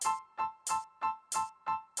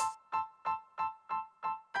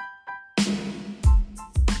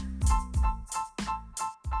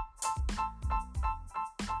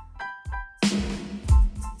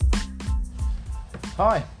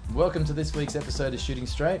Hi, welcome to this week's episode of Shooting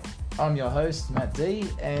Straight. I'm your host, Matt D,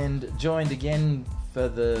 and joined again for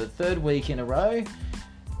the third week in a row.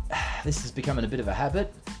 This is becoming a bit of a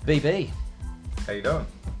habit. BB. How you doing?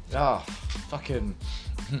 Oh, fucking...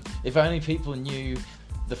 If only people knew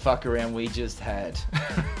the fuck around we just had.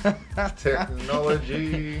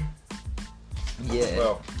 Technology. Yeah.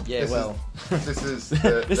 Well, yeah, this is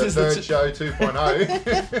the third show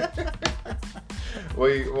 2.0.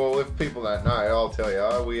 Well, if people don't know, I'll tell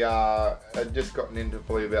you. We had just gotten into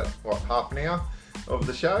probably about, half an hour of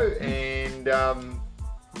the show, and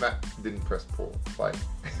Matt didn't press play,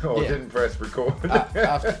 or didn't press record.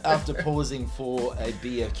 after pausing for a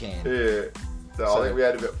beer can. Yeah. So I think we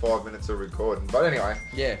had about 5 minutes of recording. But anyway.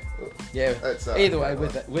 Yeah. That's, either way,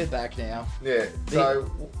 we're back now. Yeah. So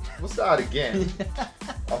we'll start again.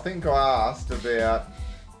 I think I asked about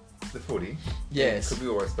the footy. Yes. Because we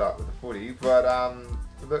always start with the footy. But a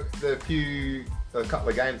couple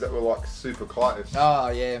of games that were like super close. Oh,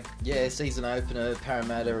 yeah. Yeah, season opener,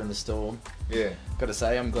 Parramatta and the Storm. Yeah. Got to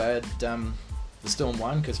say, I'm glad the Storm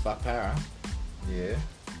won because fuck Para. Yeah.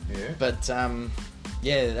 But,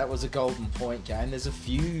 yeah, that was a golden point game. There's a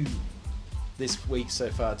few this week so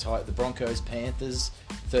far tight. The Broncos, Panthers,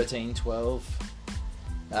 13-12.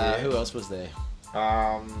 Who else was there?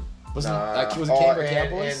 Was it Canberra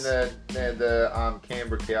Cowboys? And the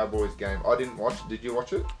Canberra Cowboys game. I didn't watch it. Did you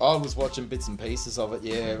watch it? I was watching bits and pieces of it,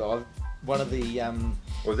 yeah. One of the...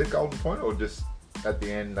 Was it golden point or just at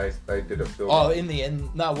the end they did a film? Oh, in the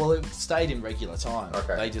end... No, well, it stayed in regular time.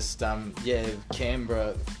 Okay. They just...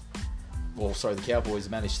 Canberra... Well, sorry, the Cowboys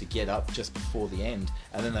managed to get up just before the end,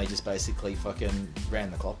 and then they just basically fucking ran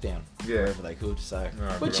the clock down wherever they could. So,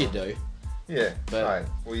 which you do. Yeah, but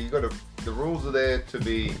well, you got to. The rules are there to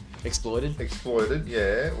be exploited.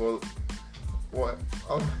 Yeah. Well, what?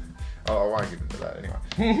 I won't get into that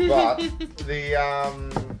anyway. But the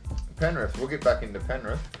Penrith. We'll get back into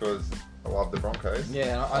Penrith because I love the Broncos.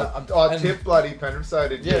 Yeah, I tipped bloody Penrith. So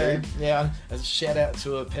did you? Yeah. A shout out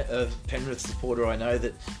to a Penrith supporter I know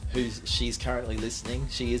she's currently listening.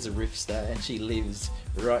 She is a Riff star and she lives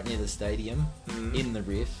right near the stadium in the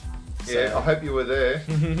Riff. So, yeah, I hope you were there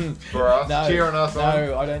for us, cheering us on.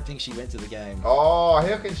 No, I don't think she went to the game. Oh,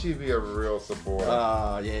 how can she be a real supporter?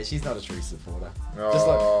 Oh, yeah, she's not a true supporter.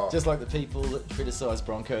 Oh. Just like the people that criticise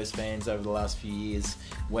Broncos fans over the last few years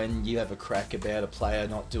when you have a crack about a player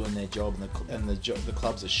not doing their job and the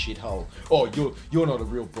club's a shithole. Oh, you're not a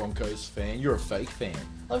real Broncos fan, you're a fake fan.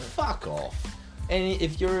 Like, fuck off. And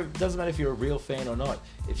doesn't matter if you're a real fan or not.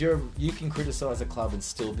 You can criticise a club and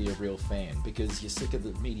still be a real fan because you're sick of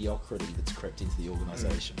the mediocrity that's crept into the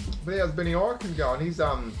organisation. But how's Benny Orkin going? He's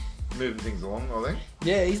moving things along, I think.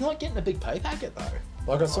 Yeah, he's not getting a big pay packet though.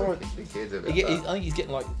 Like I saw it. He cares about that. I think he's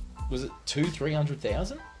getting like, was it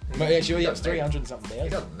 300,000? Actually, yeah, 300 something thousand. He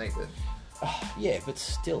doesn't need it. Yeah, but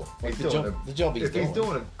still, like the job he's doing. If he's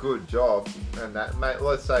doing a good job, and that, mate,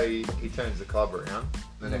 let's say he turns the club around,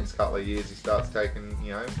 the next couple of years he starts taking,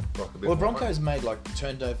 like a bit. Well, Broncos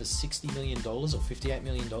turned over $60 million or $58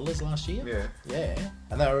 million last year. Yeah,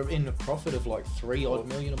 and they were in a profit of like $3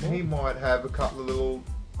 million or more. He might have a couple of little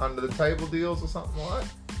under the table deals or something like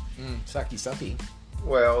that. Sucky.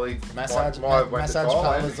 Well, he massage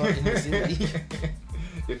parlours in New Zealand.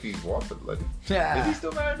 If he's wife had let him. Yeah. Is he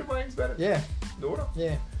still married to Wayne's Bennett? Yeah. Daughter?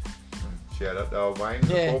 Yeah. Shout out to old Wayne.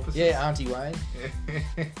 Yeah, Auntie Wayne.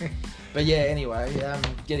 But yeah, anyway,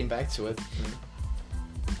 getting back to it.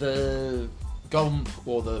 The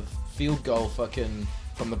the field goal fucking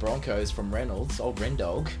from the Broncos from Reynolds, old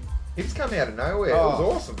Rendog. He just come out of nowhere. It was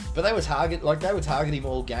awesome. But they were targeting him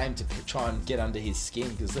all game to try and get under his skin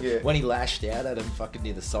because when he lashed out at him fucking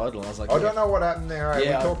near the sideline, I was like, I don't know what happened there. We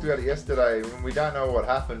talked about it yesterday. We don't know what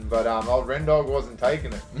happened, but old Rendog wasn't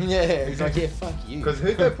taking it. Yeah, he's like, yeah, fuck you. Because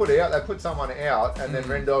who they put out? They put someone out, and then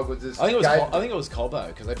Rendog was just. I think it was Cobbo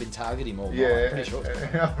because they've been targeting him all night. Yeah, I'm pretty sure.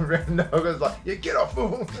 Rendog was like, yeah, get off,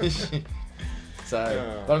 fool.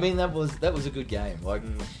 So, but I mean, that was a good game. Like,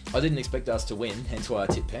 I didn't expect us to win, hence why I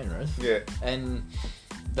tipped Penrith. Yeah. And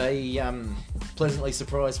they pleasantly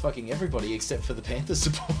surprised fucking everybody except for the Panthers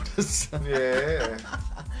supporters. Yeah.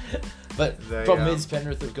 But problem is,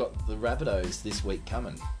 Penrith have got the Rabbitohs this week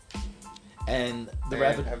coming. And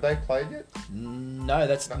have they played yet? No,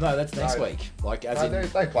 that's next week. Like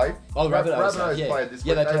they played. Oh, the Rabbitohs played this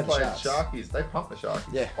week. They played the Sharkies. They pumped the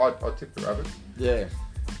Sharkies. Yeah. I tipped the Rabbits. Yeah.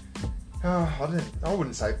 I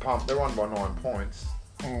wouldn't say pumped. They won by 9 points.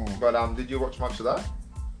 But did you watch much of that?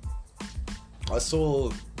 I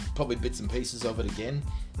saw probably bits and pieces of it again,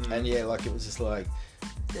 and yeah, like it was just like,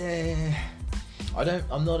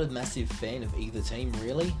 I'm not a massive fan of either team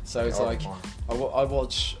really. So it's I like don't mind. I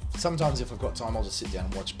watch. Sometimes if I've got time, I'll just sit down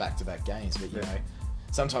and watch back-to-back games. But you know,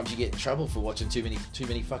 sometimes you get in trouble for watching too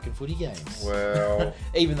many fucking footy games. Well,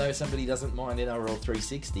 Even though somebody doesn't mind NRL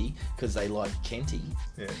 360 because they like Kenty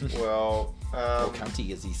yeah. Well, or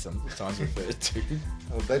Cunty as he's sometimes referred to.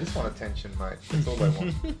 well, they just want attention, mate. That's all they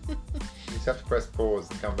want. You just have to press pause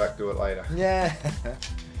and come back to it later. Yeah.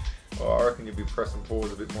 Well, I reckon you'll be pressing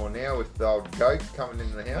pause a bit more now with the old goat coming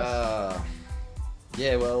in the house.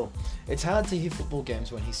 Yeah, well, it's hard to hear football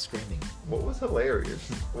games when he's screaming. What was hilarious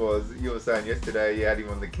was you were saying yesterday you had him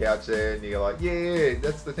on the couch there and you're like, yeah,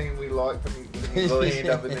 that's the thing we like from his little hand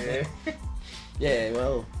up in there. Yeah,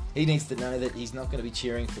 well, he needs to know that he's not going to be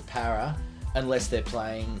cheering for Para unless they're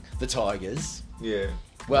playing the Tigers. Yeah.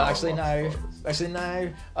 Well, No, actually, I no. like Tigers. Actually,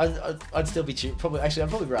 no. I'd still be cheering. Probably, actually, I'd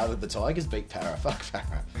probably rather the Tigers beat Para. Fuck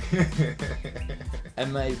Para.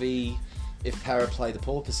 And maybe if Para play the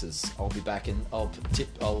Porpoises, I'll be back and I'll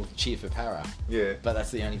cheer for Para. Yeah. But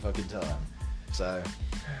that's the only fucking time. So,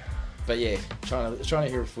 but yeah, trying to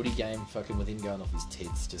hear a footy game, fucking with him going off his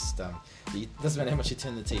tits. Just it doesn't matter how much you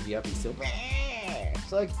turn the TV up, he's still.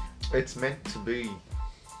 It's like It's meant to be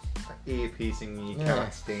ear piercing and you Yeah.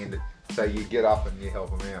 can't stand it. So you get up and you help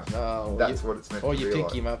him out. oh, That's what it's meant or to you be pick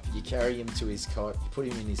like. him up, you carry him to his cot, you put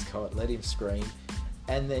him in his cot, let him scream,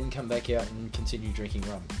 and then come back out and continue drinking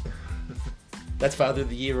rum. That's Father of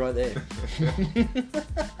the Year right there.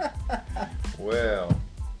 Well,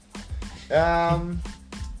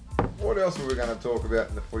 what else were we going to talk about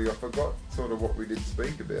in the footy? I forgot sort of what we did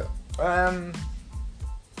speak about.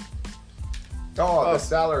 The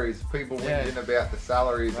salaries. People Yeah. whinging about the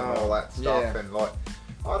salaries and all that stuff, yeah. and like,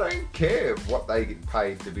 I don't care what they get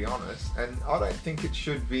paid, to be honest, and I don't think it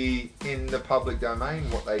should be in the public domain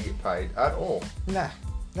what they get paid at all. Nah,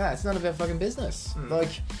 it's none of our fucking business. Mm.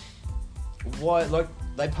 Like, why? Like,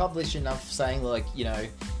 they publish enough saying, like, you know,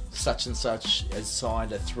 such and such has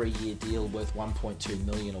signed a 3-year deal worth 1.2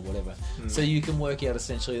 million or whatever. Mm. So you can work out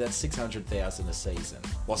essentially that's 600,000 a season.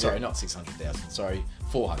 Well, sorry, Yeah. not 600,000. Sorry,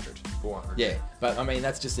 400. 400. Yeah, but I mean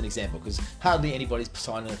that's just an example because hardly anybody's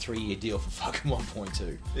signing a 3-year deal for fucking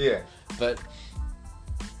 1.2. Yeah. But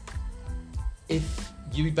if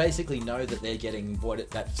you basically know that they're getting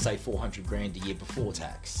that say 400 grand a year before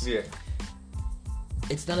tax, Yeah.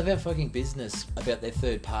 it's none of our fucking business about their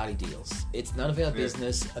third party deals. It's none of our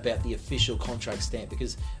business about the official contract stamp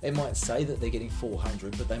because they might say that they're getting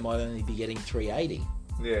 400, but they might only be getting 380,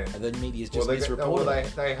 Yeah. and the media's Well, just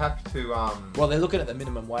misreported. they have to. Well, they're looking at the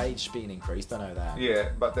minimum wage being increased. I know that. Yeah,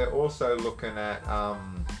 but they're also looking at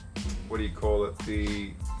what do you call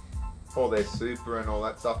it? All their super and all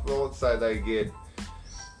that stuff. Well, let's say they get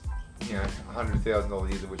 $100,000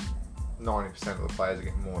 a year, which 90% of the players are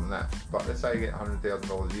getting more than that. But let's say you get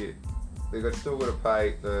 $100,000 a year, they've still got to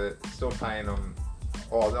pay. Still paying them.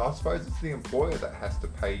 Oh, no, I suppose it's the employer that has to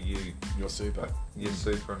pay you Your super. your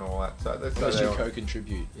super and all that. So let's Unless say you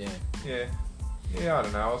co-contribute, yeah. Yeah, I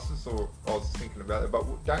don't know. I was thinking about it, but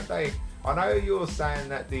don't they? I know you were saying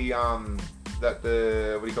that the what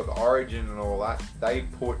do you call it, the Origin and all that. They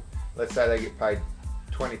put, let's say they get paid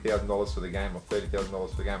 $20,000 for the game or $30,000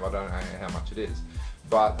 for the game. I don't know how much it is,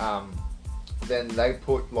 but then they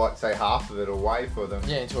put like say half of it away for them.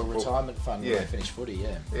 Yeah, into a retirement fund when they finish footy.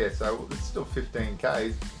 Yeah. Yeah, so it's still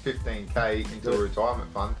 15k into a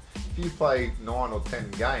retirement fund. If you play 9 or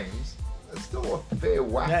 10 games, it's still a fair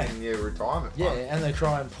whack in your retirement fund. Yeah, and they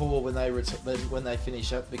cry and pour when they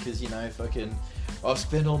finish up because fucking I've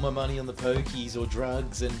spent all my money on the pokies or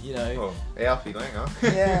drugs and Oh, Alfie Langer.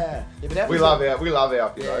 yeah. But Alfie's we love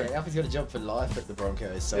Alfie Yeah, though. Alfie's got a job for life at the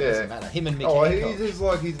Broncos, so it Yeah. doesn't matter. Him and Mick Oh, Hancock. he's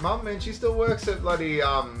like his mum, man. She still works at bloody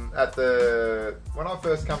when I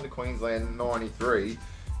first come to Queensland in '93,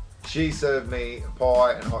 she served me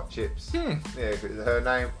pie and hot chips. Yeah, 'cause her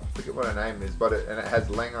name, I forget what her name is, but it has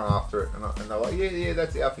Langer after it, and they're like, yeah,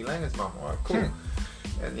 that's Alfie Langer's mum. I'm like, cool.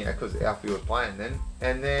 And because Alfie was playing then,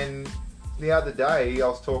 and then the other day I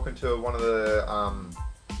was talking to one of the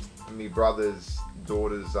my brother's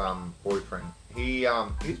daughter's boyfriend. He's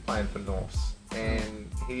playing for Norths, and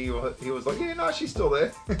he was like, yeah, no, she's still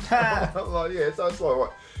there. I'm like, yeah, so it's like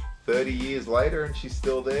what, 30 years later, and she's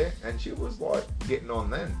still there, and she was like getting on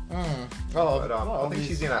then. Oh, But well, I think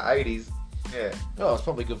she's in her 80s. Yeah. Oh, it's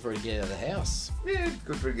probably good for her to get out of the house. Yeah,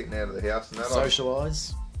 good for her getting out of the house and that.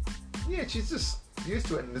 Socialise. Yeah, she's just used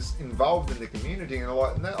to it and just involved in the community and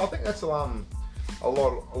like. And I think that's a lot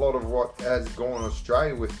of what has gone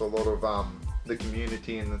astray with a lot of the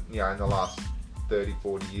community in the last 30,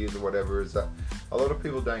 40 years or whatever, is that a lot of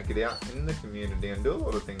people don't get out in the community and do a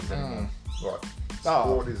lot of things anymore. Like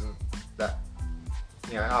sport isn't that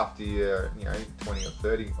after you're 20 or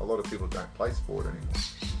 30, a lot of people don't play sport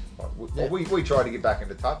anymore. Like, we try to get back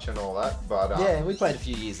into touch and all that, but we played a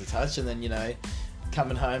few years of touch, and then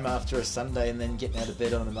coming home after a Sunday and then getting out of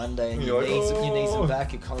bed on a Monday, and your knees and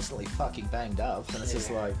back are constantly fucking banged up, and it's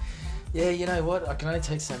just like, yeah, you know what? I can only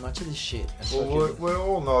take so much of this shit. Well, we're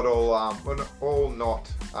all not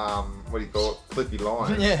what do you call it, Cliffy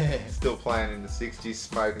Lions. Yeah. Still playing in the 60s,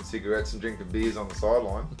 smoking cigarettes and drinking beers on the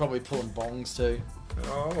sideline. Probably pulling bongs too.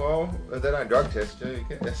 Oh well, they don't drug test you. Who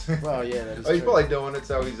cares? Well, yeah, that is He's true. probably doing it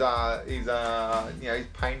so he's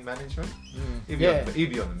pain management. He'd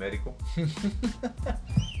be on the medical.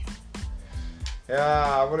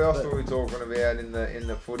 What else were we talking about in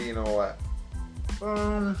the footy and all that?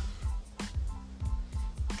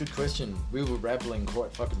 Good question. We were rambling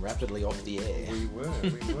quite fucking rapidly off the air. We were.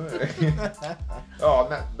 Oh,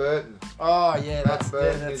 Matt Burton. Oh yeah, Matt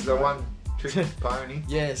Burton that's is the one trick pony.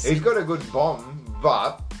 Yes. He's got a good bomb,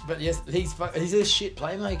 but yes, he's a shit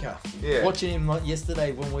playmaker. Yeah. Watching him like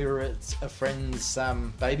yesterday when we were at a friend's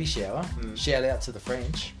baby shower. Shout out to the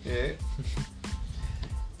French. Yeah.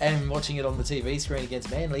 And watching it on the TV screen against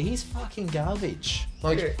Manly, he's fucking garbage.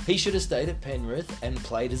 He should have stayed at Penrith and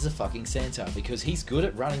played as a fucking centre, because he's good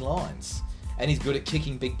at running lines and he's good at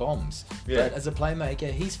kicking big bombs. Yeah. But as a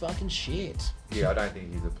playmaker, he's fucking shit. Yeah, I don't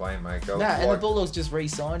think he's a playmaker. Nah, and the Bulldogs just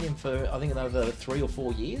re-signed him for, I think, another 3 or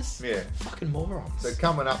 4 years. Yeah. Fucking morons. So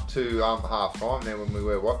coming up to half time there when we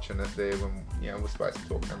were watching it there, when we're supposed to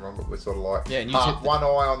talk camera on, but we're sort of like and you one eye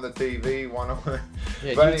on the TV, one eye.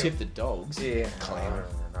 Yeah, but you tipped the Dogs. Yeah. Clown.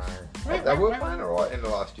 They were playing alright in the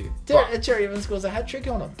last year. Jerry Evans scores a hat trick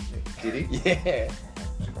on him. Did he? Yeah.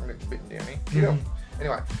 I'm a bit down here.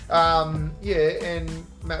 Anyway, and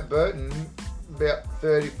Matt Burton, about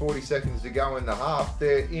 30-40 seconds to go in the half,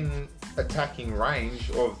 they're in attacking range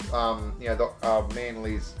of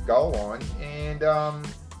Manly's goal line, and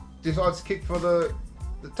decides to kick for the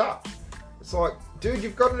touch. It's like, dude,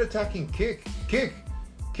 you've got an attacking kick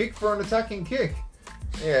for an attacking kick.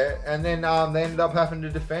 Yeah, and then they ended up having to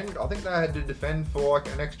defend. I think they had to defend for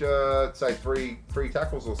like an extra, say, three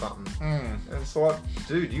tackles or something. And it's like,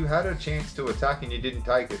 dude, you had a chance to attack and you didn't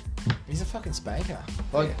take it. He's a fucking spanker.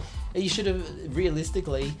 He should have,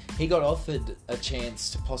 realistically, he got offered a chance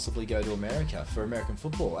to possibly go to America for American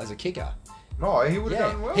football as a kicker. No, he would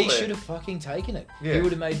have done well. He should have fucking taken it. Yeah. He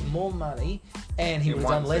would have made more money, and he would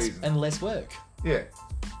have done less work. Yeah.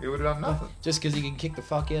 He would have done nothing. Just because he can kick the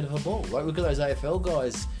fuck out of a ball. Like, look at those AFL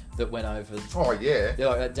guys that went over. Oh, yeah. Yeah,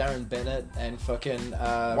 like that Darren Bennett and fucking...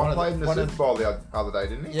 one played in the Super Bowl the other day,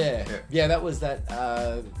 didn't he? Yeah, that was that...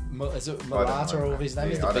 is it Malata or his name?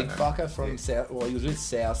 He's the big fucker from South... Well, he was with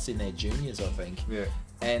Souths in their juniors, I think. Yeah.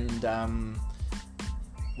 And...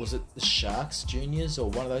 was it the Sharks juniors or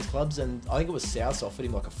one of those clubs? And I think it was Souths offered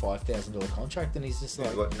him like a $5,000 contract, and he's just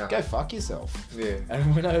like, nah. Go fuck yourself. Yeah.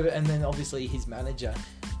 And went over, and then obviously his manager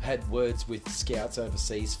had words with scouts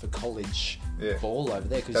overseas for college ball over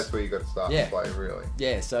there. Cause, that's where you got to start to play, really.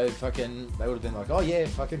 Yeah, so fucking, they would have been like, oh yeah,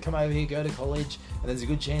 fucking come over here, go to college, and there's a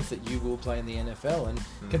good chance that you will play in the NFL. And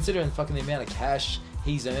considering fucking the amount of cash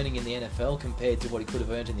he's earning in the NFL compared to what he could have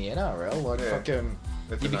earned in the NRL, like fucking,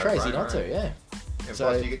 you'd be crazy not to, yeah. And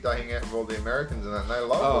plus you get to hang out with all the Americans and that, and they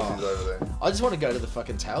love Aussies over there. I just want to go to the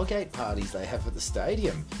fucking tailgate parties they have at the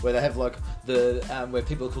stadium, where they have like the where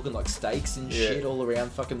people are cooking like steaks and shit all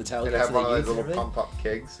around fucking the tailgates. And they have one of those little pump up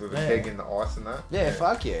kegs with a keg in the ice and that. Yeah,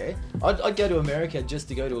 fuck yeah. I'd go to America just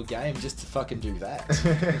to go to a game, just to fucking do that.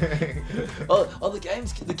 The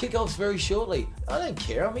games, the kickoff's very shortly. I don't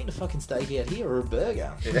care. I'm eating a fucking steak out here or a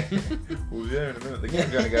burger. Yeah. Well, yeah, in a minute. The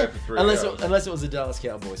game's going to go for 3 hours. Unless it was the Dallas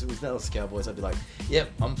Cowboys. If it was Dallas Cowboys, I'd be like,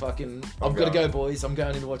 yep, I'm got to go, boys. I'm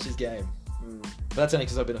going in to watch this game. But that's only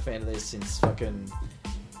because I've been a fan of theirs since fucking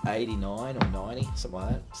 89 or 90, something like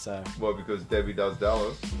that. So. Well, because Debbie does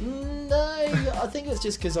Dallas. No, I think it's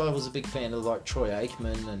just because I was a big fan of like Troy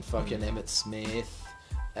Aikman and fucking Emmett Smith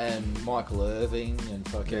and Michael Irving and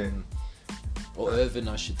fucking... Or Irvin,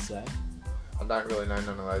 I should say. I don't really know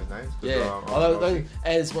none of those names. Yeah,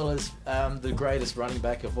 as well as the greatest running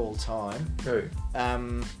back of all time. Who?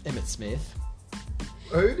 Emmett Smith.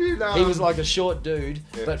 Who did? He was like a short dude,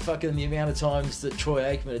 but fucking the amount of times that Troy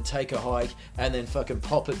Aikman would take a hike and then fucking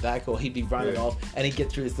pop it back, or he'd be running off and he'd get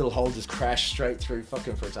through this little hole, just crash straight through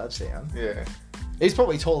fucking for a touchdown. Yeah. He's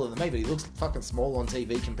probably taller than me, but he looks fucking small on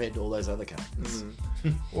TV compared to all those other cunts.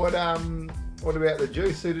 What about the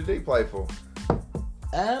Juice? Who did he play for?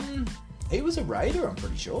 He was a Raider, I'm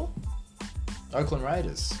pretty sure. Oakland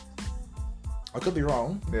Raiders. I could be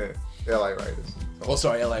wrong. Yeah, LA Raiders. Oh,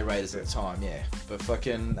 sorry, LA Raiders at the time, yeah. But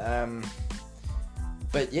fucking,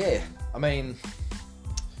 but yeah, I mean,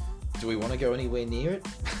 Do we want to go anywhere near it?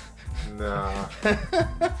 Nah.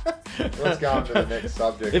 Let's go on to the next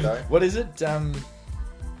subject, though. What is it?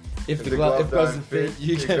 If the glove doesn't fit,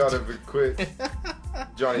 you gotta be quick.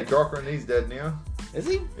 Johnny Cochran, he's dead now. Is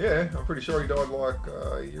he? Yeah, I'm pretty sure he died like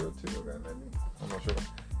a year or two ago, maybe. I'm not sure.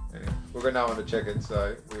 Anyway, we've got no one to check it,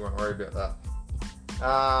 so we won't worry about that.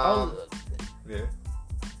 Yeah.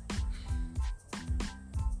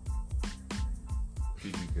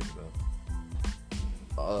 Did you get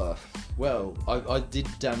that? Well, I did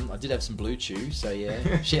have some Blue Chew, so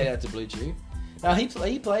yeah. Shout out to Blue Chew. Now he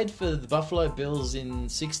played for the Buffalo Bills in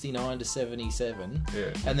 69 to 77. Yeah.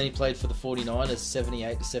 And then he played for the 49ers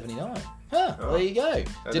 78 to 79. Huh, well, there you go.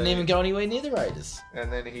 Didn't even go anywhere near the Raiders.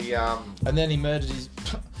 And then he murdered his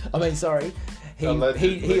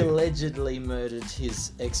He allegedly murdered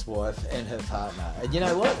his ex-wife and her partner. And you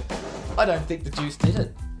know what? I don't think the Juice did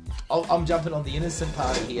it. I'm jumping on the innocent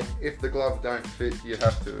party here. If the glove don't fit, you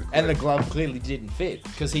have to. And the glove clearly didn't fit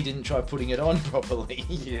because he didn't try putting it on properly.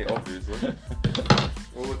 Yeah, obviously.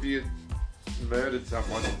 Well, if you murdered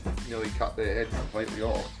someone, nearly cut their head completely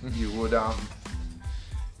off, you would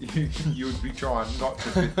you would be trying not to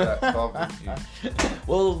fit that glove, wouldn't you?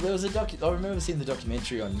 Well, there was I remember seeing the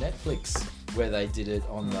documentary on Netflix where they did it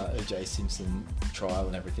on the O.J. Simpson trial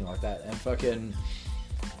and everything like that, and fucking.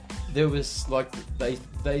 There was like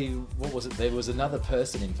what was it? There was another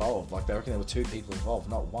person involved. Like they reckon there were two people involved,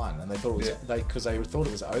 not one. And they thought it was because they thought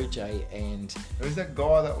it was OJ and. Who's that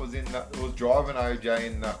guy that was was driving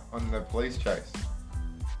OJ on the police chase?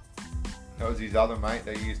 That was his other mate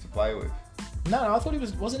that he used to play with. No, I thought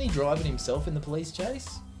wasn't he driving himself in the police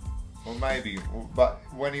chase? Well, maybe, but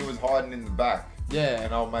when he was hiding in the back, yeah,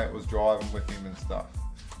 an old mate was driving with him and stuff.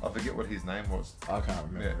 I forget what his name was. I can't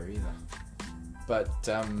remember either. But,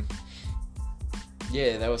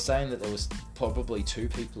 yeah, they were saying that there was probably two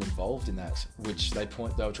people involved in that, which they were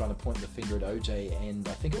trying to point the finger at OJ, and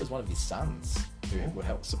I think it was one of his sons who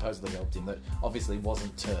supposedly helped him. That obviously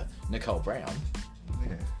wasn't Nicole Brown.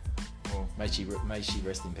 Yeah. Well, may she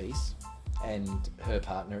rest in peace. And her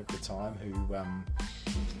partner at the time, who,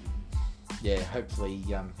 hopefully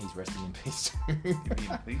he's resting in peace too. In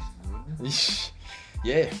peace,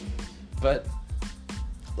 yeah, but.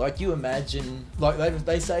 Like you imagine, like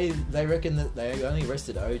they reckon that they only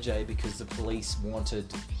arrested OJ because the police wanted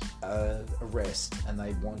arrest, and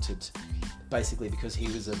they wanted basically because he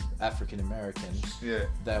was an African American. Yeah.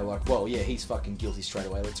 They were like, well, yeah, he's fucking guilty straight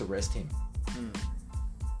away. Let's arrest him.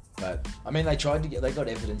 But I mean, they got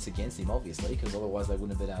evidence against him, obviously, because otherwise they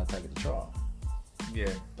wouldn't have been able to take it to trial.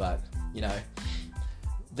 Yeah. But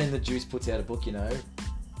then the Juice puts out a book,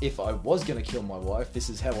 if I was going to kill my wife, this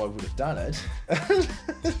is how I would have done it.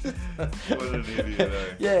 What an idiot,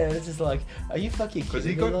 eh? Yeah, it's just like, are you fucking kidding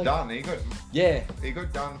me? Because he got done. He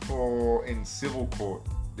got done in civil court,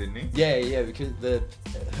 didn't he? Yeah, because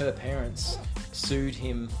her parents sued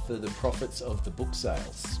him for the profits of the book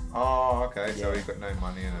sales. Oh, okay. Yeah. So he got no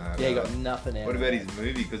money in that. Yeah, he got nothing out. What about his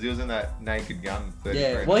movie? Because he was in that Naked Gun.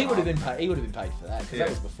 Yeah, well, he would have been paid. He would have been paid for that because that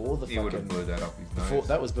was before the. He would have blew that up his nose.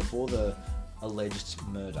 That was before the alleged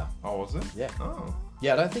murder. Oh, was it? Yeah. Oh.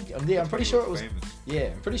 Yeah, I don't think. I'm pretty sure it was. Famous.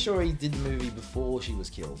 Yeah, I'm pretty sure he did the movie before she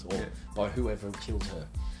was killed, or by whoever killed her.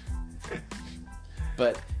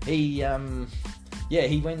 But he,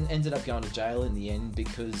 he ended up going to jail in the end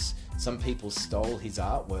because some people stole his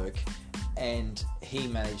artwork, and he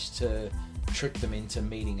managed to trick them into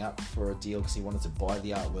meeting up for a deal because he wanted to buy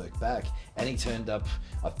the artwork back. And he turned up.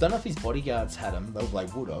 I don't know if his bodyguards had him; they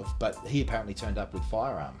would have, but he apparently turned up with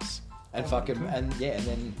firearms. And and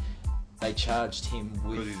then they charged him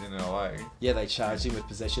with. Because he's in LA. Yeah, they charged him with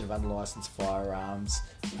possession of unlicensed firearms,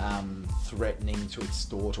 threatening to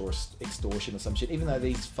extort or extortion or some shit. Even though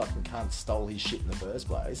these fucking cunts stole his shit in the first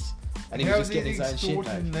place, and he was just getting his own shit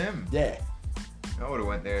made. Them? Yeah. I would have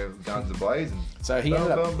went there with guns ablazing. So he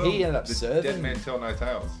ended up serving. Dead man tell no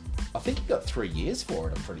tales. I think he got 3 years for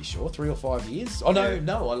it. I'm pretty sure 3 or 5 years. Oh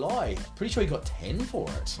no, I lie. Pretty sure he got 10 for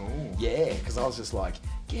it. Ooh. Yeah, because I was just like,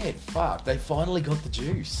 get fucked. They finally got the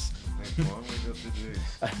juice. They finally got the juice.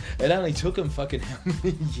 It only took him fucking how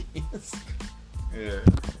many years? Yeah.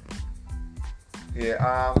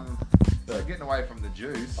 Yeah. So getting away from the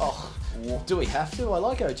juice. Oh, do we have to? I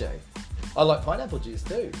like OJ. I like pineapple juice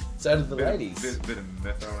too. So do the ladies. Bit of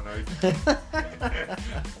meth on OJ.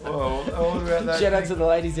 Well, what about that? Shout out to the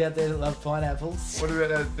ladies out there that love pineapples. What about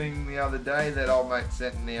that thing the other day that old mate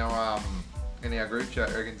sent in our group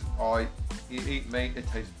chat? Reckons, you eat meat, it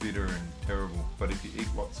tastes bitter and terrible. But if you eat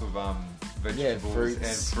lots of vegetables and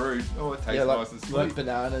fruit, it tastes nice and sweet. Like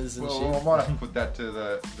bananas and shit. Well, I might have to put that to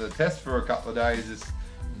the test for a couple of days. Is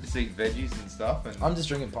just eat veggies and stuff. And I'm just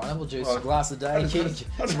drinking pineapple juice, a glass a day. I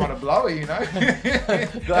just want a blower, you know.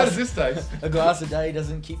 How does this taste? A glass a day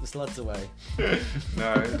doesn't keep the sluts away.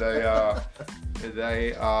 No,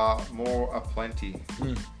 they are more aplenty.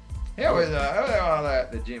 How are they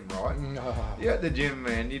at the gym, right? You're at the gym,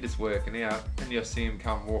 man, you're just working out, and you'll see him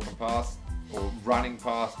come walking past, or running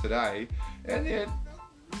past today, and then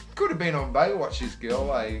could have been on Baywatch, this girl,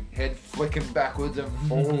 like, head flicking backwards and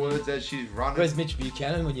forwards as she's running. Where's Mitch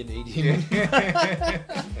Buchanan when you need him?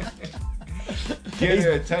 Get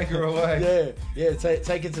her, take her away. Yeah,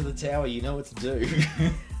 take her to the tower, you know what to do.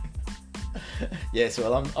 Yes,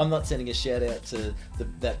 well, I'm not sending a shout out to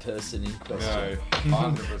that person in question. No,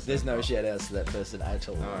 100%. There's no shout outs to that person at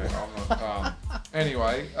all. No, I'm not.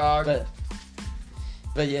 Anyway,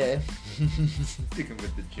 but yeah. Sticking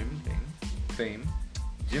with the gym theme,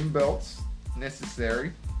 gym belts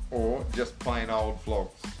necessary or just plain old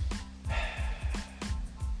flogs?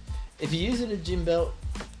 If you're using a gym belt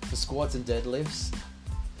for squats and deadlifts,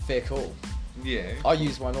 fair call. Yeah. I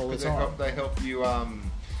use one all the time. They help you. I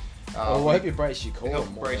hope you brace your core. Help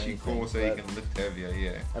brace your core so you can lift heavier,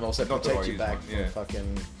 yeah. And also protect your back from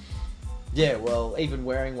fucking... Yeah, well, even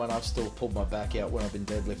wearing one, I've still pulled my back out when I've been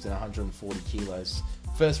deadlifting 140 kilos.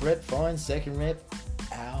 First rep, fine. Second rep,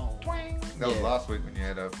 ow. Twang. That was last week when you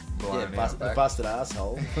had a blown out back. Busted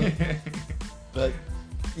asshole. But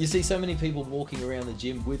you see so many people walking around the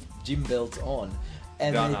gym with gym belts on,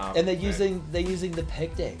 and they're using the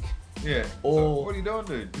pec deck. Yeah. Or so what are you doing,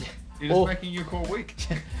 dude? You're just making your core weak.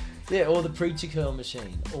 Yeah, or the preacher curl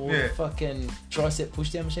machine, or the fucking tricep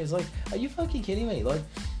pushdown machine. It's like, are you fucking kidding me? Like,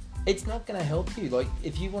 it's not going to help you. Like,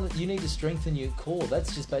 if you need to strengthen your core.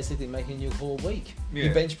 That's just basically making your core weak. Yeah.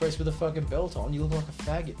 You bench press with a fucking belt on, you look like a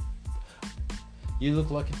faggot. You look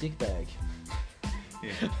like a dick bag.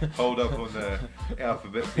 Yeah, hold up on the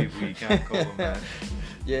alphabet people, you can't call them that.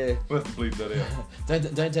 Yeah. We'll have to bleep that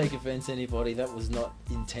out. Don't take offence, anybody. That was not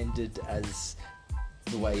intended as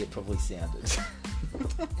the way it probably sounded.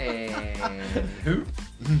 And who?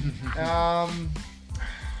 I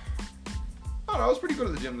don't know, I was pretty good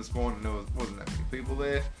at the gym this morning. There wasn't that many people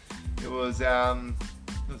there. It was a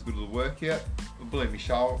good little workout. I believe me,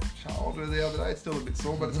 shoulder the other day. It's still a bit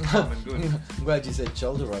sore, but it's coming good. I'm glad you said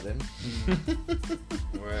shoulder right then.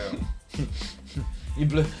 Wow.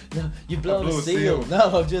 You blown a seal.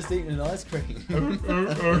 No, I've just eaten an ice cream.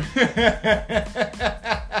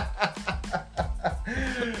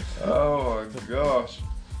 Oh my gosh.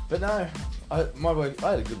 But no, I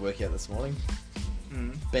had a good workout this morning.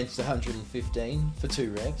 Benched 115 for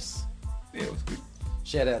 2 reps. Yeah, it was good.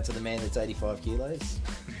 Shout out to the man that's 85 kilos.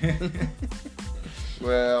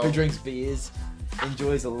 Well, who drinks beers,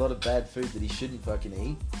 enjoys a lot of bad food that he shouldn't fucking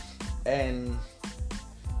eat, and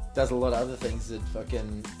does a lot of other things that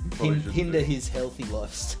fucking hinder his healthy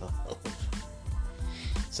lifestyle.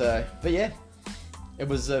 So, but yeah, it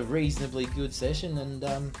was a reasonably good session, and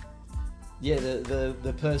yeah,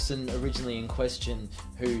 the person originally in question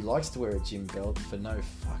who likes to wear a gym belt for no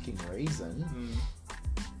fucking reason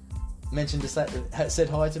mentioned said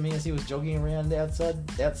hi to me as he was jogging around outside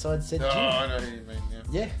said gym. Oh, I know who you mean.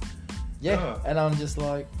 Yeah. Oh. And I'm just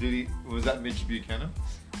like, was that Mitch Buchanan?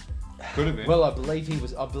 Could have been. Well, I believe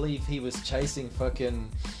he was chasing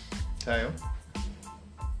fucking tail.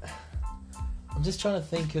 I'm just trying to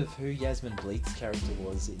think of who Yasmin Bleak's character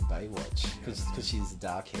was in Baywatch, because she's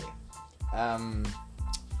dark hair.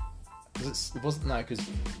 It wasn't, no, because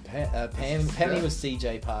Pammy was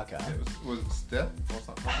CJ Parker. Was it Steph or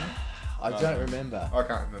something? I don't remember. I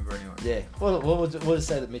can't remember anyway. Yeah. Well, we'll just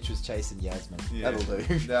say that Mitch was chasing Yasmin. Yeah, that'll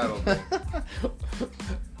do. That'll do.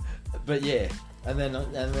 But yeah, and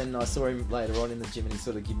then I saw him later on in the gym, and he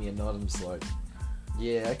sort of gave me a nod. I'm just like,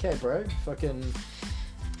 yeah, okay, bro, fucking.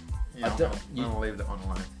 Yeah, I'm gonna leave that one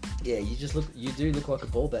alone. Yeah, you do look like a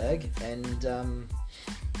ball bag, and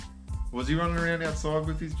was he running around outside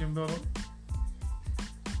with his gym belt on?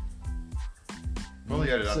 Well,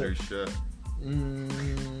 he had it under his shirt.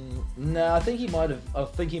 No, I think he might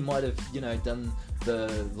have, done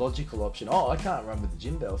the logical option. Oh, I can't run with the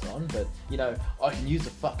gym belt on, but, I can use a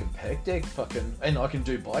fucking pec deck, and I can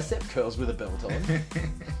do bicep curls with a belt on.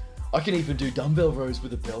 I can even do dumbbell rows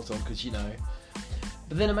with a belt on, because,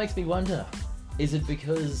 But then it makes me wonder, is it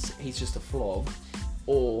because he's just a flog,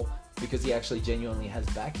 or because he actually genuinely has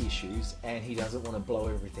back issues and he doesn't want to blow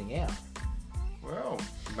everything out? Well,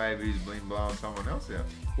 maybe he's been blowing someone else out.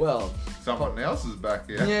 Well, someone else's back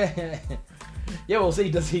out. Yeah. Yeah, well, see,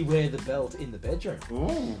 does he wear the belt in the bedroom?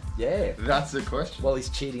 Ooh. Yeah. That's the question. While he's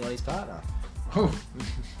cheating on his partner. Ooh.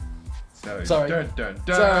 So, Sorry. Dun, dun,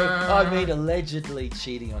 dun. Sorry, I mean allegedly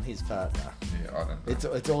cheating on his partner. Yeah, I don't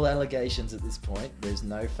know. It's all allegations at this point. There's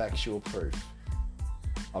no factual proof.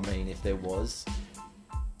 I mean, if there was,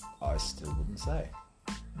 I still wouldn't say.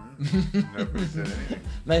 Nobody said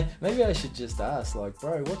anything. Maybe I should just ask, like,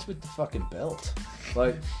 bro, what's with the fucking belt?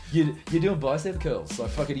 Like, you're doing bicep curls.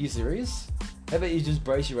 Like, fucking, are you serious? How about you just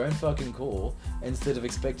brace your own fucking core instead of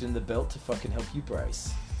expecting the belt to fucking help you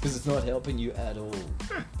brace? Because it's not helping you at all.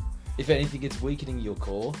 If anything, it's weakening your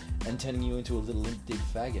core and turning you into a little limp dick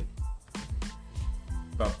faggot.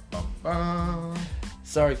 Bum, bum, bum.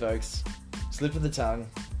 Sorry, folks. Slip of the tongue.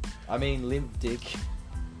 I mean, limp dick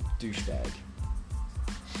douchebag.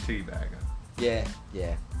 Teabagger. Yeah.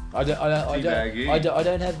 I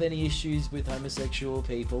don't have any issues with homosexual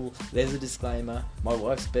people. There's a disclaimer. My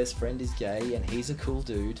wife's best friend is gay and he's a cool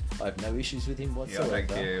dude. I have no issues with him Yeah, whatsoever. I don't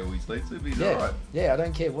care who he sleeps with, he's Yeah, alright. yeah, I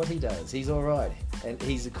don't care what he does. He's alright. And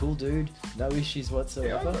he's a cool dude. No issues Yeah,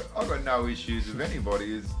 whatsoever. I've got no issues with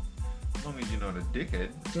anybody as long as you're not a dickhead,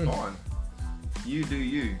 it's fine. You do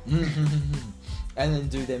you. And then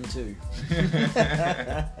do them too.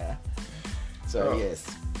 So, Oh. yes.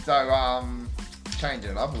 So,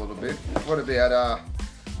 changing it up a little bit, what about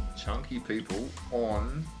chunky people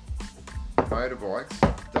on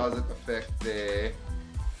motorbikes? Does it affect their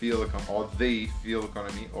fuel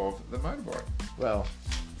economy of the motorbike? Well,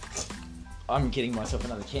 I'm getting myself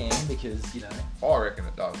another can because, you know. I reckon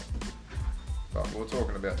it does. But we were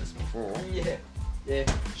talking about this before. Yeah.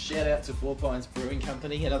 Shout out to Four Pines Brewing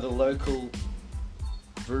Company, another local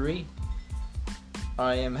brewery.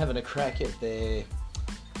 I am having a crack at their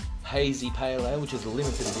Hazy Pale Ale, which is a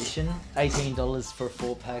limited edition. $18 for a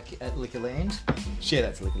 4-pack at Liquorland. Shout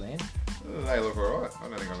out to Liquorland. They look alright. I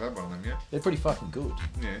don't think I've had one of them yet. They're pretty fucking good.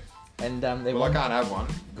 Yeah. And they Well, I can't have one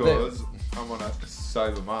because I'm on a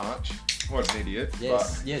sober march. What an idiot.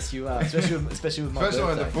 Yes, yes, you are. Especially with my First birthday.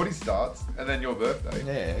 when the footy starts, and then your birthday.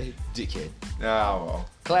 Yeah, dickhead. Oh, well.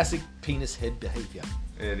 Classic penis head behaviour.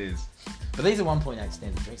 It is. But these are 1.8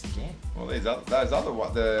 standard drinks again. Well, those other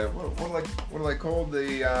what are they called?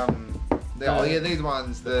 These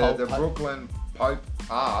ones. Pulp The Art. Brooklyn Pope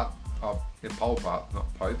Art. Oh, yeah, Pulp Art,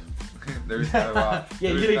 not Pope. There is no. Yeah,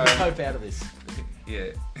 there you is leave no, the Pope out of this.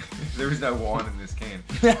 Yeah, there is no wine in this can.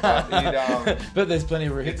 But, But there's plenty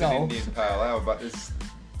of it's an Rickle. Indian pale ale, but there's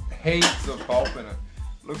heaps of pulp in it.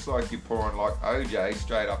 Looks like you're pouring like OJ,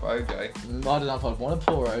 straight up OJ. I don't know if I'd want to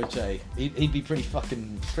pour OJ. He'd be pretty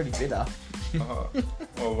bitter.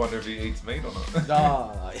 I wonder if he eats meat or not.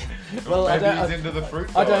 Ah, well, Maybe he's into the fruit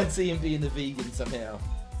I diet. don't see him being the vegan somehow.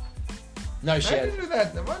 No shit.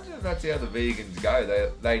 Imagine if that's how the vegans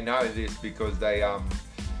go. They know this because they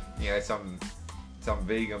some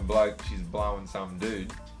vegan bloke, she's blowing some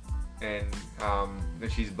dude, and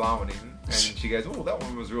she's blowing him, and she goes, "Oh, that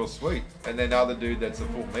one was real sweet." And then the other dude that's a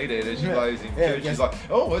full meat eater, she blows him too. She's like,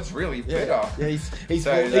 "Oh, it's really bitter." Yeah, he's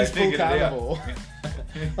So full, they he's full figured it out. carnivore.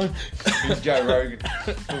 He's Joe Rogan,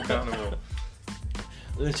 full carnivore.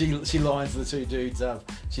 She lines the two dudes up.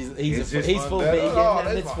 He's Is this full one better? vegan Oh, and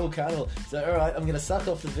there's it's one. full carnivore. So alright, I'm gonna suck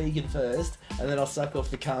off the vegan first, and then I'll suck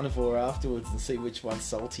off the carnivore afterwards and see which one's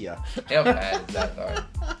saltier. How bad is that though?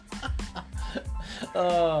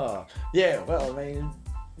 Oh, yeah. Well, I mean,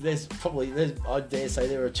 I dare say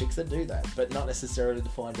there are chicks that do that, but not necessarily to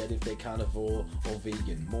find out if they're carnivore or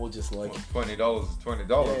vegan. More just like, $20 is $20.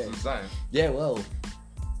 Yeah. It's the same. yeah, well,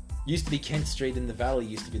 used to be Kent Street in the Valley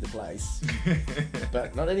used to be the place,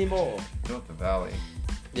 but not anymore. Not the Valley.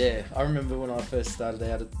 Yeah, I remember when I first started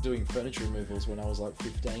out doing furniture removals when I was like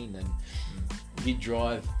 15, and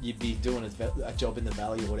you'd be doing a job in the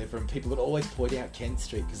Valley or whatever, and people would always point out Kent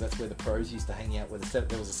Street because that's where the pros used to hang out. Where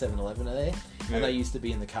there was a 7-Eleven there, Yeah. and they used to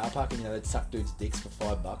be in the car park, and they'd suck dudes' dicks for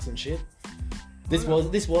 $5 and shit. This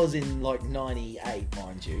was in like '98,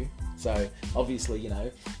 mind you. So obviously,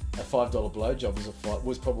 a $5 blowjob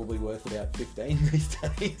was probably worth about 15 these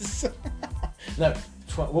days. No,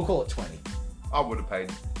 we'll call it 20. I would have paid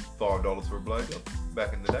 $5 for a blowjob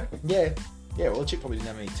back in the day. Yeah. Well, the chick probably didn't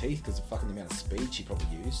have any teeth because of fucking the amount of speed she probably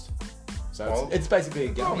used. So Well, it's basically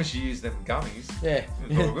a As long gummy. as you use them gummies, Yeah,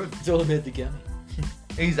 it's all good. It's all about the gummy.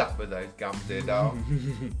 Ease up with those gums there, Dale.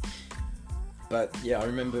 But yeah, I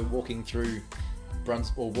remember walking through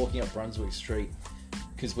walking up Brunswick Street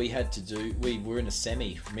because we were in a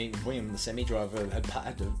semi. Me and the semi driver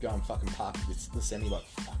had to go and fucking park the semi like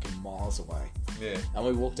fucking miles away. Yeah. And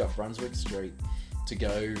we walked up Brunswick Street to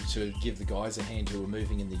go to give the guys a hand who were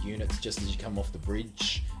moving in the units just as you come off the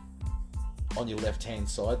bridge. On your left hand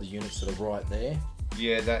side, the units that are right there.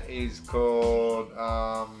 Yeah, that is called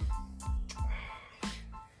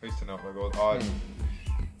who's to know what they're called?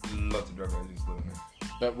 Lots of drug users living there.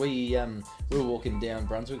 But we were walking down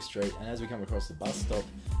Brunswick Street, and as we come across the bus stop,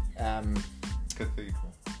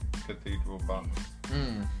 Cathedral bus.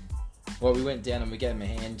 Well, we went down and we gave him a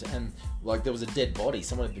hand, and like there was a dead body.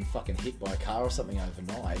 Someone had been fucking hit by a car or something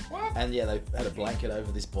overnight. What? And yeah, they had a blanket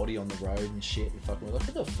over this body on the road and shit. And fucking, we're like,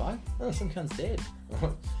 what the fuck? Oh, some cunt's dead.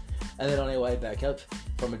 And then on our way back up,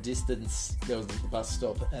 from a distance, there was the bus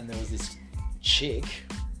stop, and there was this chick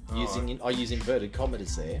I use inverted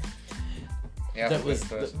commas there. That was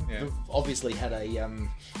obviously had a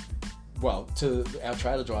to our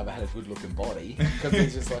trailer driver had a good looking body, because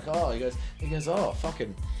he's just like, he goes, oh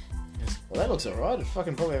fucking. Well, that looks alright. I'd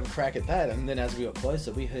fucking probably have a crack at that. And then as we got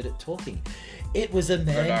closer, we heard it talking. It was a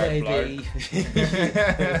man, baby.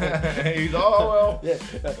 He's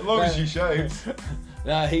as long as she shaves.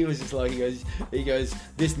 No, he was just like, he goes,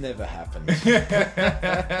 this never happened.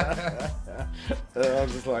 I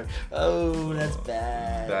was just like, oh, that's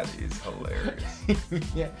bad. That is hilarious.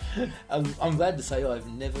 Yeah, I'm glad to say I've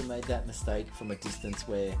never made that mistake from a distance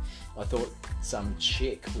where I thought some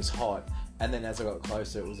chick was hot, and then as I got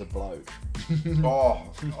closer, it was a bloke. Oh,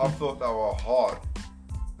 I thought they were hot,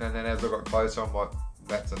 and then as I got closer, I'm like,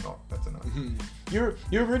 that's a no. You're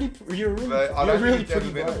really I don't think it's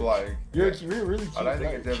ever been a bloke. You're really cute. I don't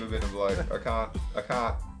think it's ever been a bloke. I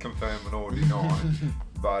can't confirm nor deny,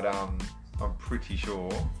 but I'm pretty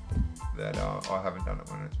sure that I haven't done it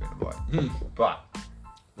when it's been a bloke. But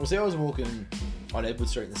well, see, I was walking on Edward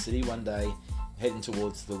Street in the city one day, heading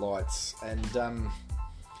towards the lights, and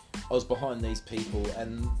I was behind these people,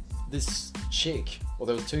 and this chick, well,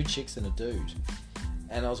 there was two chicks and a dude,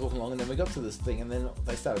 and I was walking along, and then we got to this thing, and then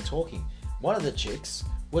they started talking. One of the chicks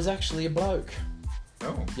was actually a bloke.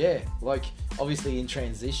 Oh. Yeah, like, obviously in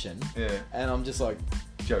transition. Yeah. And I'm just like...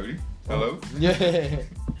 Jody, hello? Yeah.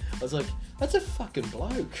 I was like, that's a fucking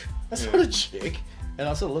bloke. That's not a chick. And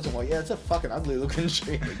I sort of looked at him like, yeah, it's a fucking ugly looking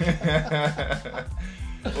chick.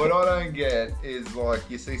 What I don't get is, like,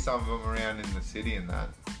 you see some of them around in the city and that,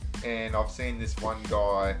 and I've seen this one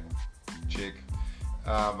chick,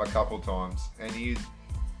 a couple times, and she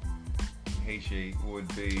would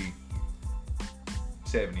be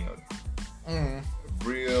 70 odd.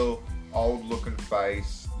 Real old looking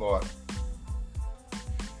face, like,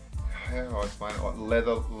 how do I explain it?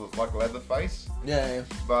 Like leather face. Yeah.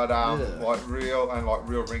 But like real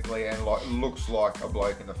wrinkly, and like looks like a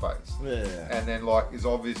bloke in the face. Yeah. And then like is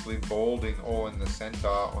obviously balding all in the centre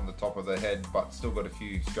on the top of the head, but still got a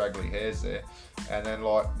few straggly hairs there. And then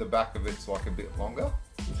like the back of it's like a bit longer.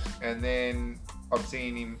 And then I've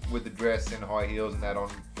seen him with the dress and high heels and that on,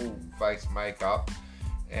 full face makeup.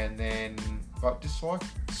 And then, but just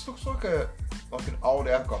looks like an old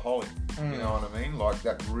alcoholic. You know what I mean? Like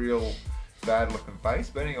that real bad looking face.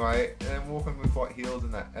 But anyway, and then walking with like heels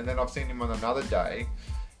and that. And then I've seen him on another day,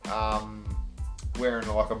 wearing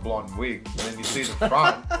like a blonde wig. And then you see the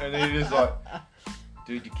front, and then you're just like,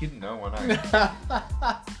 dude, you're kidding no one, eh?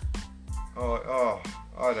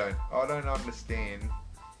 I don't understand.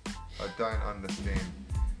 I don't understand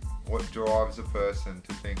what drives a person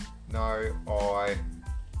to think, no, I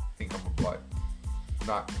think I'm a bloke.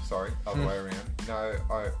 No, sorry, other way around. No,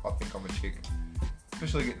 I think I'm a chick.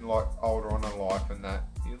 Especially getting like older on in life and that.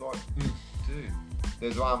 You're like, dude.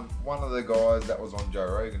 There's one of the guys that was on Joe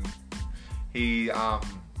Rogan. He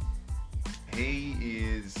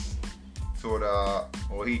is sort of,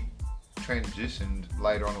 or he transitioned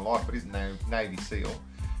later on in life, but he's Navy SEAL.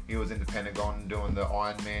 He was in the Pentagon doing the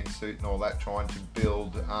Iron Man suit and all that, trying to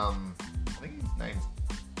build, I think his name's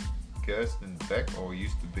Kirsten Beck, or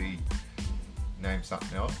used to be named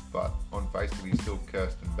something else, but on Facebook he's still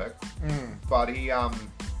Kirsten Beck. But he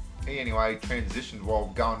anyway transitioned while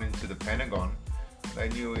going into the Pentagon. They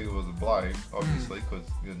knew he was a bloke, obviously, because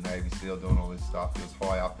he was Navy SEAL doing all this stuff. He was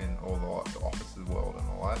high up in all the officers' world and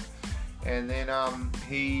all that. And then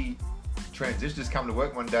he transitioned, just come to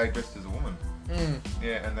work one day dressed as a woman.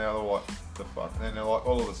 Yeah, and they're like, the fuck? And then they're like,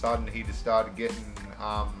 all of a sudden he just started getting,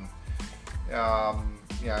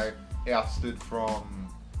 ousted from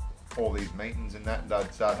all these meetings and that. And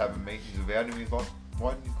they'd start having meetings about him. He's like,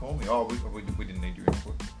 why didn't you call me? Oh, we didn't need your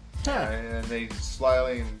input. And he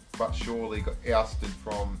slowly but surely got ousted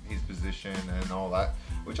from his position and all that,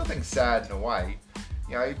 which I think is sad in a way.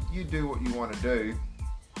 You know, you do what you want to do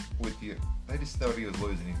with you. They just thought he was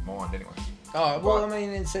losing his mind anyway. Oh, well, I mean,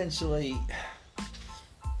 essentially,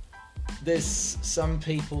 there's some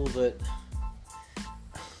people that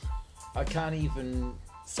I can't even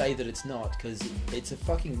say that it's not, because it's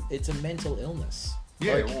a mental illness.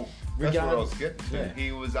 Yeah, like, well, that's what I was getting to. Yeah.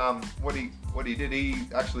 He was what he did.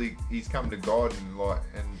 He's come to God and what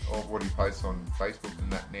he posts on Facebook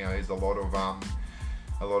and that now is a lot of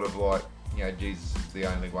like Jesus is the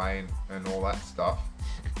only way and all that stuff.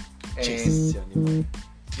 And Jesus is the only way.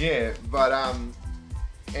 yeah, but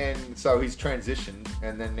and so he's transitioned,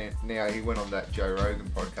 and then now he went on that Joe Rogan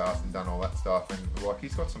podcast and done all that stuff, and like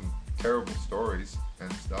he's got some terrible stories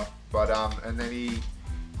and stuff. But and then he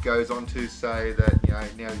goes on to say that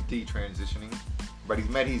now he's detransitioning, but he's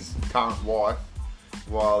met his current wife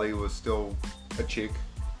while he was still a chick,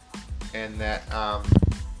 and that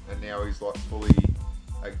and now he's like fully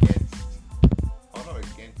against. I'm not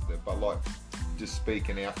against it, but like just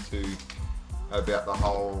speaking out about the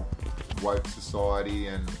whole woke society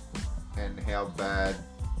and how bad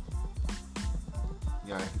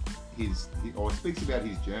he speaks about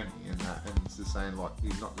his journey and that, and it's just saying like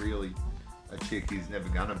he's not really a chick, he's never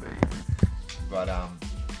gonna be, but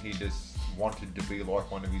he just wanted to be like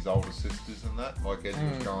one of his older sisters and that, like as he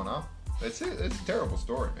was growing up. It's a terrible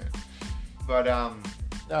story, man. But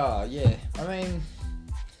oh yeah, I mean,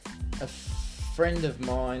 a friend of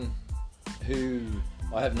mine who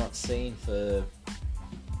I have not seen for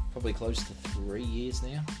probably close to 3 years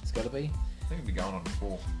now. It's got to be. I think it'd be going on to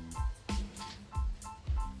 4.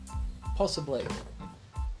 Possibly.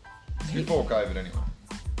 Before COVID, anyway.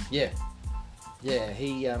 Yeah. Yeah,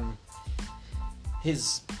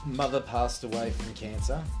 his mother passed away from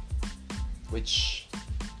cancer, which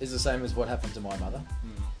is the same as what happened to my mother.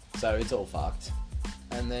 So it's all fucked.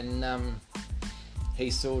 And then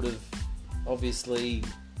he sort of, obviously,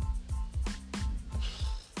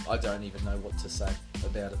 I don't even know what to say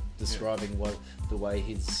about it, describing the way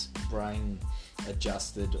his brain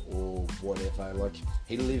adjusted or whatever. Like,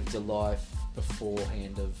 he lived a life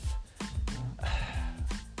beforehand of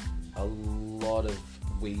a lot of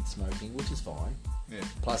weed smoking, which is fine. Yeah.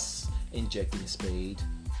 Plus injecting speed,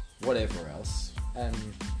 whatever else. And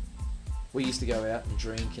we used to go out and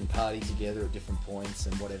drink and party together at different points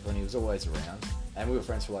and whatever, and he was always around. And we were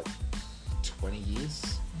friends for like 20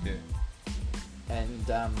 years. Yeah. And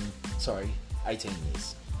 18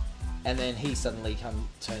 years. And then he suddenly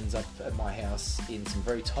turns up at my house in some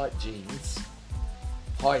very tight jeans,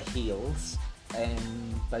 high heels, and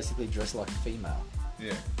basically dressed like a female.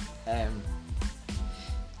 Yeah. And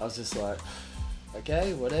I was just like,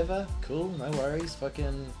 okay, whatever, cool, no worries,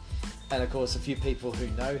 fucking. And of course, a few people who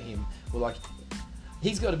know him were like,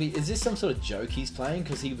 he's got to be, is this some sort of joke he's playing?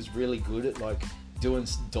 Because he was really good at like doing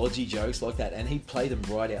dodgy jokes like that, and he'd play them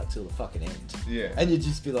right out till the fucking end. Yeah. And you'd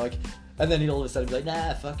just be like, and then he'd all of a sudden be like,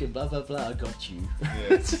 nah, fucking blah blah blah, I got you. Yeah.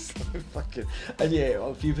 It's just like fucking. And yeah,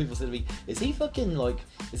 a few people said to me, is he fucking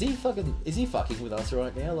with us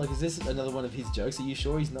right now? Like, is this another one of his jokes? Are you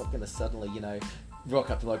sure he's not gonna suddenly,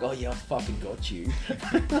 rock up and like, oh yeah, I fucking got you?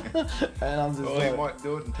 And I'm just he might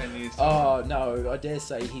do it in 10 years time. Oh no, I dare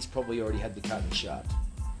say he's probably already had the curtain shut.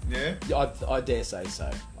 Yeah? I dare say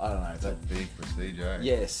so. I don't know. That's a big procedure, eh?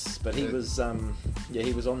 Yes, but he was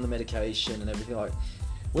he was on the medication and everything. Like,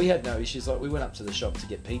 we had no issues. Like, we went up to the shop to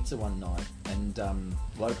get pizza one night, and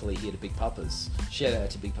locally he had a Big Papa's. Shout out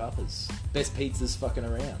to Big Papa's, best pizzas fucking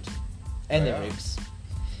around, and their ribs.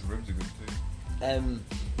 The ribs are good too.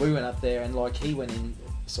 We went up there and like he went in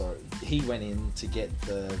to get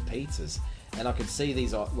the pizzas, and I could see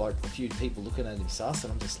these like a few people looking at him sus,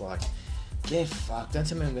 and I'm just like, yeah, fuck, don't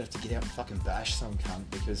tell me I'm gonna have to get out and fucking bash some cunt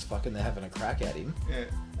because fucking they're having a crack at him. Yeah.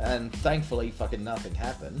 And thankfully fucking nothing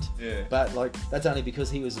happened. Yeah. But like, that's only because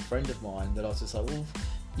he was a friend of mine that I was just like, well,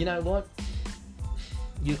 you know what?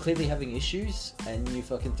 You're clearly having issues and you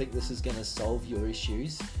fucking think this is gonna solve your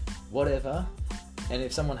issues. Whatever. And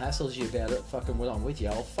if someone hassles you about it, fucking when I'm with you,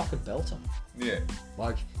 I'll fucking belt them. Yeah.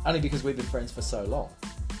 Like, only because we've been friends for so long.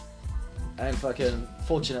 And fucking,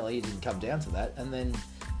 fortunately it didn't come down to that. And then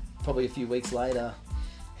probably a few weeks later,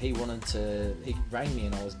 he rang me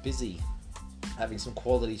and I was busy having some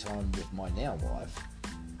quality time with my now wife.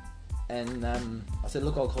 And I said,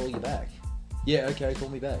 look, I'll call you back. Yeah, okay, call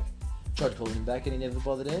me back. Tried calling him back and he never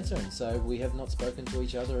bothered answering. So we have not spoken to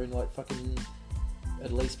each other in like fucking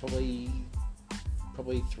at least probably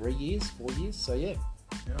 3 years, 4 years. So yeah.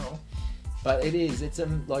 Yeah. But it's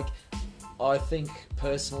like, I think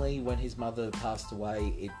personally when his mother passed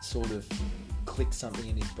away, it sort of clicked something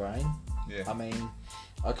in his brain. Yeah. I mean,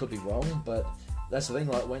 I could be wrong, but that's the thing,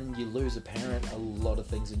 like when you lose a parent, a lot of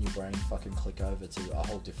things in your brain fucking click over to a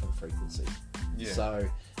whole different frequency. Yeah. So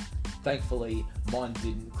thankfully mine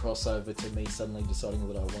didn't cross over to me suddenly deciding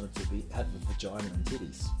that I wanted to have a vagina and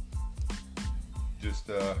titties. Just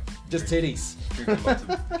titties.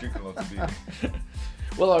 Drinking lots of beer.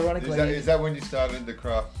 Well, ironically... Is that when you started the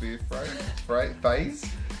craft beer phase?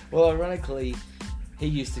 Well, ironically, he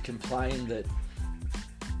used to complain that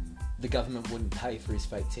the government wouldn't pay for his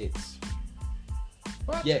fake tits.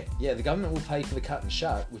 What? Yeah, the government will pay for the cut and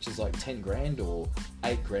shut, which is like 10 grand or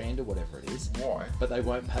 8 grand or whatever it is. Why? But they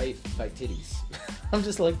won't pay for fake titties. I'm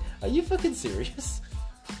just like, are you fucking serious?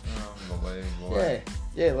 Unbelievable.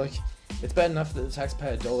 Yeah, like, it's bad enough that the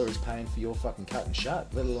taxpayer dollar is paying for your fucking cut and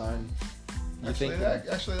shut, let alone... Actually, that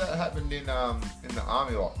happened in the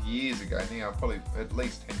army like years ago. Now, probably at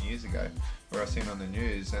least 10 years ago, where I seen on the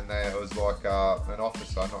news, and there was like an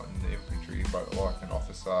officer, not in the infantry, but like an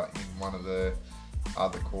officer in one of the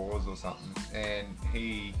other corps or something, and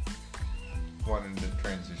he wanted to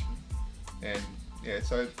transition, and yeah,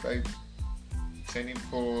 so they sent him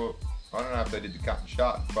for, I don't know if they did the cut and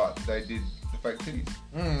shut, but they did the fake titties,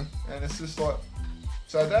 and it's just like,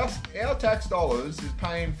 so that's our tax dollars is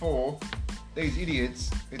paying for these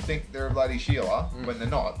idiots who think they're a bloody Sheila when they're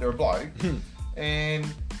not, they're a bloke, and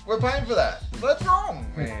we're paying for that. That's wrong,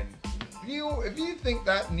 man. If you think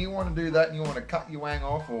that and you want to do that and you want to cut your wang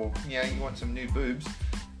off, or you want some new boobs,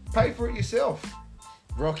 pay for it yourself.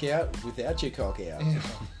 Rock out without your cock out.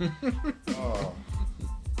 Oh.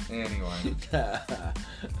 Anyway,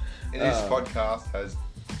 this podcast has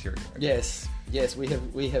deteriorated. Yes,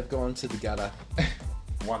 we have gone to the gutter.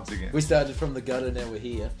 Once again. We started from the gutter, now we're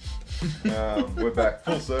here. We're back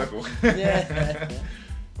full circle. Yeah.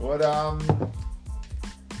 What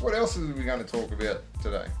else are we going to talk about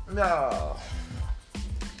today? No.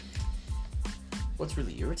 What's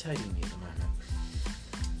really irritating me at the moment?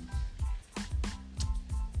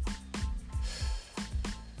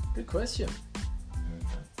 Good question.